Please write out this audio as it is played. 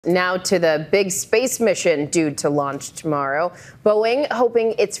Now to the big space mission due to launch tomorrow. Boeing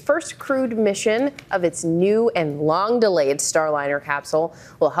hoping its first crewed mission of its new and long-delayed Starliner capsule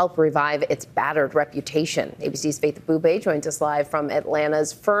will help revive its battered reputation. ABC's Faith Boubé joins us live from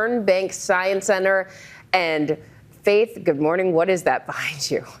Atlanta's Fern Bank Science Center. And Faith, good morning. What is that behind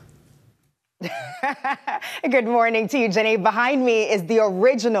you? Good morning to you, Jenny. Behind me is the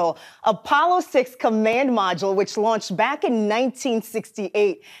original Apollo 6 command module, which launched back in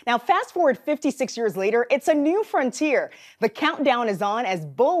 1968. Now, fast forward 56 years later, it's a new frontier. The countdown is on as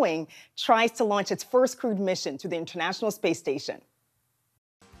Boeing tries to launch its first crewed mission to the International Space Station.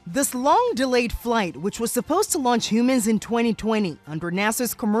 This long-delayed flight, which was supposed to launch humans in 2020 under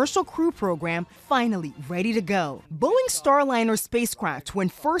NASA's Commercial Crew Program, finally ready to go. Boeing Starliner spacecraft, when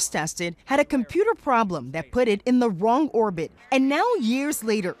first tested, had a computer problem that put it in the wrong orbit. And now, years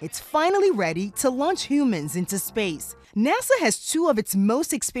later, it's finally ready to launch humans into space. NASA has two of its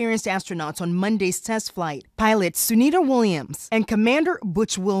most experienced astronauts on Monday's test flight, pilot Sunita Williams and Commander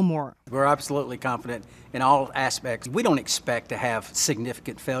Butch Wilmore. We're absolutely confident in all aspects. We don't expect to have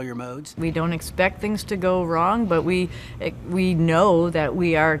significant failure modes. We don't expect things to go wrong, but we know that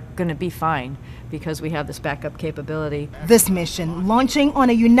we are going to be fine because we have this backup capability. This mission launching on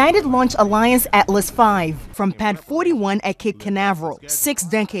a United Launch Alliance Atlas V from Pad 41 at Cape Canaveral. 6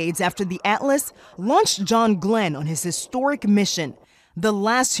 decades after the Atlas launched John Glenn on his historic mission. The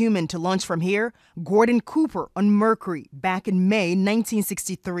last human to launch from here, Gordon Cooper on Mercury back in May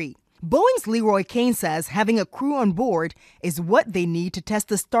 1963. Boeing's Leroy Kane says having a crew on board is what they need to test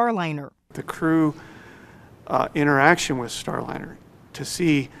the Starliner. The crew interaction with Starliner to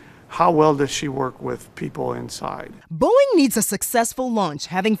see how well does she work with people inside. Boeing needs a successful launch,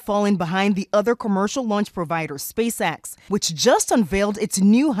 having fallen behind the other commercial launch provider, SpaceX, which just unveiled its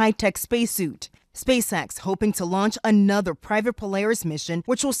new high-tech spacesuit. SpaceX hoping to launch another private Polaris mission,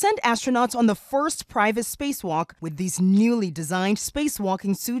 which will send astronauts on the first private spacewalk with these newly designed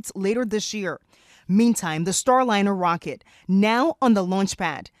spacewalking suits later this year. Meantime, the Starliner rocket, now on the launch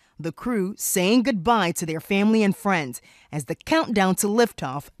pad. The crew saying goodbye to their family and friends as the countdown to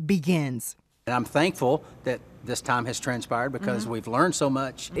liftoff begins. And I'm thankful that this time has transpired because we've learned so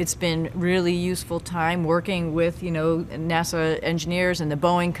much. It's been really useful time working with, NASA engineers and the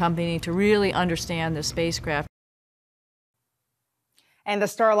Boeing company to really understand the spacecraft. And the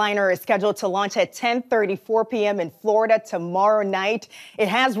Starliner is scheduled to launch at 10:34 p.m. in Florida tomorrow night. It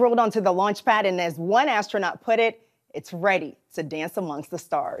has rolled onto the launch pad, and as one astronaut put it, it's ready to dance amongst the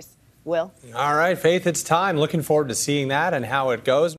stars. Will? All right, Faith, it's time. Looking forward to seeing that and how it goes.